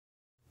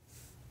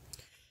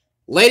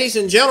Ladies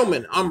and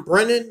gentlemen, I'm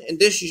Brennan, and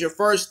this is your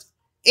first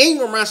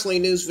Ingram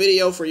Wrestling News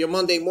video for your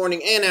Monday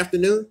morning and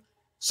afternoon.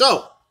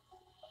 So,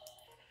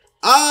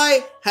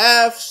 I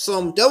have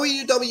some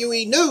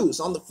WWE news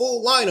on the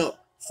full lineup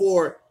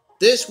for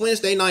this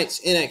Wednesday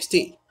night's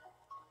NXT,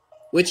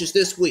 which is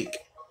this week.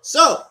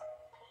 So,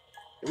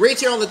 it reads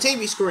here on the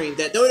TV screen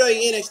that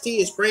WWE NXT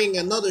is bringing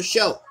another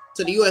show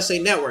to the USA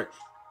Network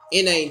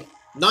in a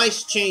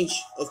nice change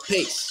of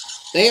pace.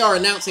 They are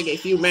announcing a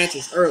few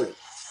matches early.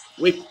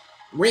 With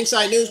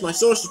Ringside News, my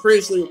sources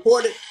previously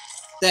reported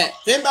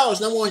that Finn Balor's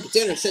 #1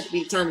 contender is set to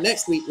be determined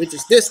next week, which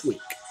is this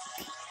week.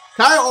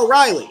 Kyle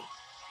O'Reilly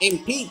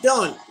and Pete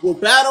Dunne will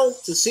battle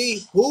to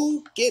see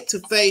who get to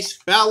face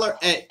Balor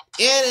at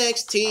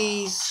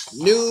NXT's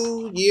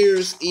New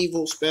Year's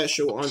Evil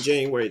special on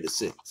January the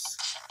 6th.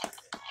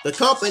 The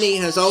company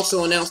has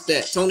also announced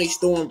that Toni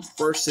Storm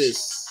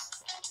versus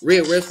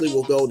Rhea Ripley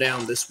will go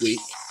down this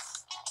week.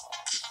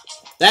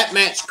 That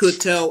match could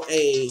tell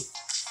a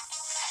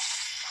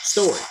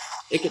story.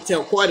 It could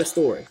tell quite a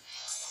story.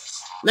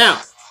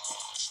 Now,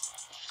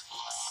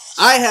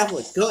 I have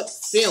a gut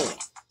feeling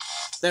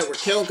that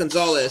Raquel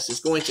Gonzalez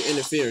is going to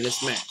interfere in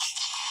this match.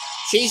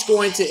 She's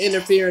going to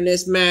interfere in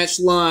this match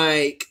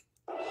like...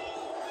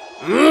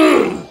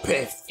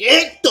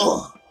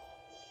 perfecto!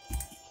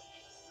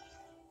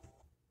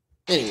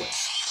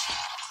 Anyways.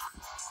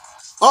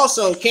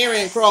 Also,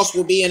 Karrion Kross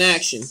will be in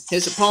action.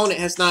 His opponent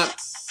has not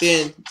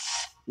been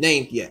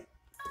named yet.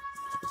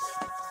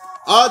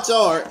 Odds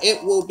are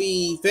it will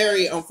be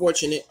very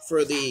unfortunate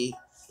for the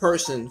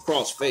person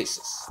Kross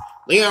faces.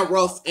 Leon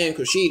Ruff and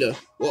Kushida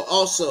will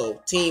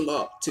also team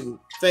up to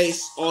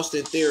face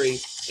Austin Theory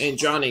and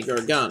Johnny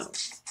Gargano.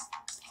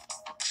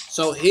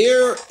 So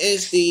here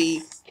is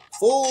the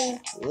full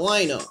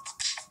lineup,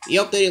 the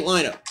updated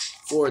lineup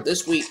for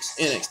this week's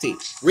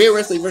NXT. Rhea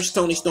Ripley versus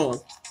Toni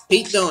Storm.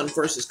 Pete Dunne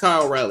versus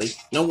Kyle O'Reilly.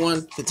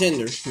 #1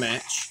 contender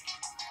match.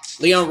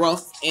 Leon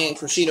Ruff and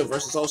Kushida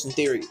versus Austin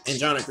Theory and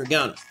Johnny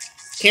Gargano.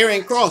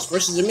 Karrion Kross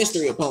versus a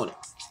mystery opponent.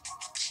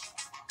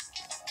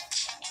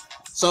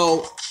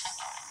 So,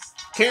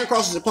 Karrion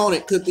Kross's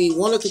opponent could be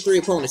one of the three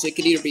opponents. It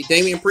could either be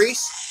Damian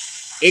Priest.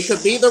 It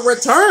could be the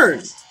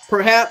return.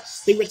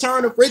 Perhaps the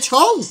return of Ridge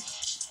Holland.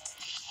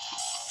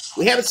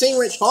 We haven't seen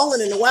Ridge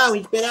Holland in a while.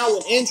 He's been out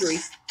with injury.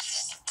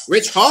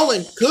 Ridge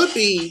Holland could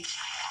be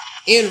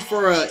in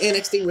for an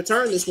NXT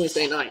return this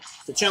Wednesday night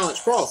to challenge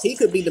Kross. He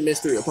could be the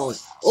mystery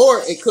opponent.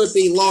 Or it could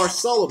be Lars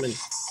Sullivan.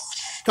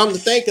 Come to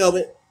think of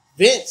it,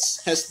 Vince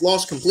has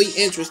lost complete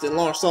interest in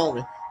Lars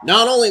Sullivan.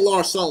 Not only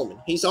Lars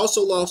Sullivan, he's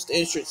also lost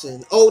interest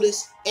in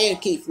Otis and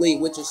Keith Lee,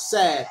 which is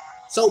sad.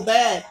 So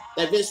bad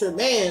that Vince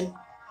McMahon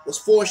was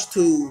forced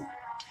to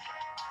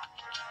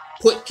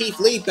put Keith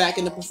Lee back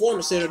in the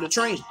Performance Center to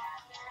train.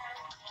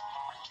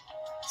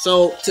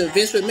 So to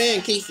Vince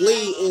McMahon, Keith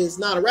Lee is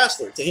not a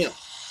wrestler to him.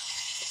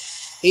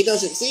 He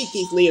doesn't see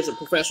Keith Lee as a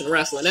professional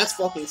wrestler, and that's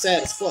fucking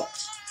sad as fuck.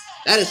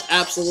 That is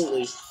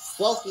absolutely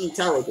fucking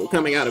terrible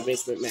coming out of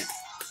Vince McMahon.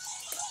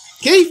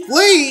 Keith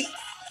Lee,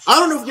 I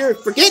don't know if you're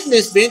forgetting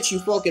this, Vince, you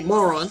fucking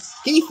moron.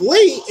 Keith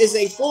Lee is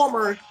a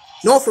former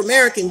North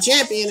American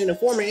champion and a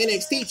former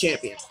NXT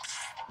champion.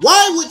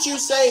 Why would you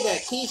say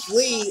that Keith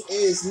Lee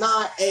is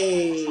not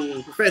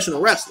a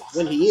professional wrestler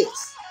when he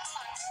is?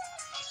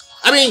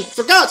 I mean,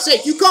 for God's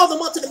sake, you called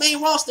him up to the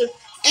main roster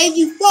and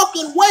you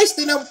fucking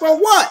wasted him for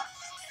what?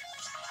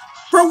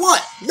 For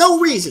what? No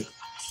reason.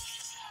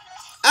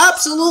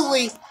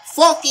 Absolutely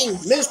fucking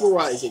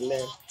mesmerizing,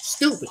 man.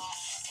 Stupid.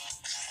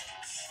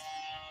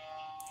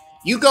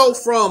 You go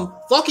from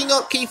fucking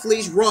up Keith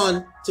Lee's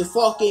run to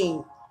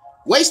fucking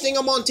wasting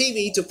him on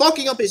TV to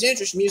fucking up his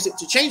entrance music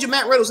to changing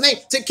Matt Riddle's name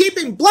to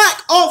keeping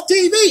Black off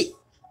TV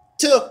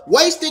to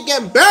wasting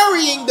and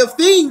burying the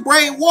Fiend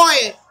Bray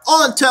Wyatt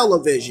on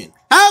television.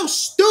 How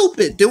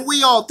stupid do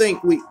you all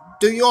think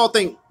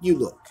you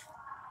look?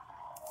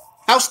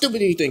 How stupid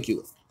do you think you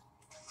look?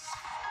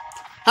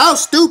 How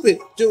stupid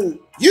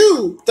do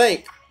you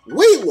think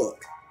we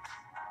look?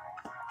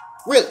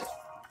 Really?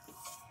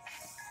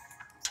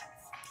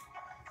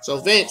 So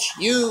Vince,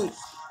 you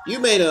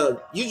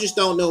just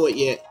don't know it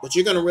yet, but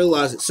you're gonna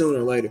realize it sooner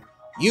or later.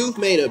 You've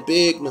made a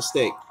big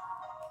mistake.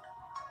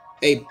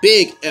 A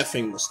big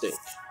effing mistake.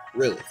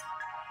 Really.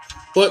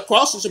 But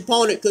Kross's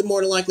opponent could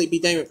more than likely be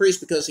Damian Priest,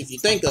 because if you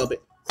think of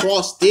it,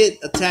 Kross did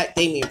attack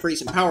Damian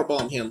Priest and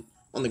powerbomb him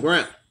on the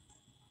ground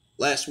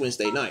last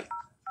Wednesday night.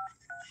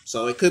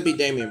 So it could be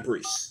Damian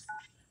Priest.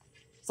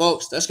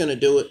 Folks, that's gonna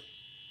do it.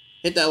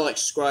 Hit that like,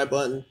 subscribe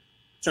button.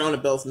 Turn on the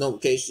bell for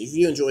notifications. If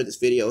you enjoyed this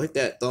video, hit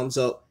that thumbs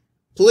up.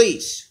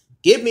 Please,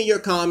 give me your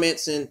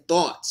comments and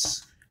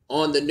thoughts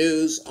on the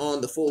news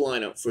on the full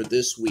lineup for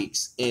this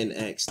week's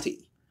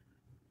NXT.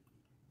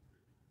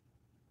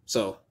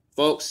 So,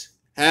 folks,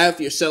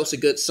 have yourselves a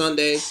good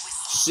Sunday.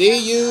 See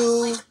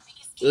you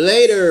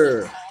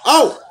later.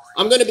 Oh,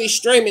 I'm going to be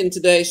streaming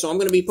today, so I'm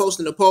going to be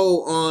posting a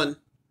poll on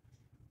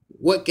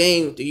what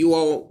game do you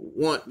all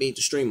want me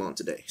to stream on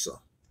today.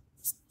 So,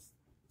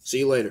 see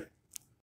you later.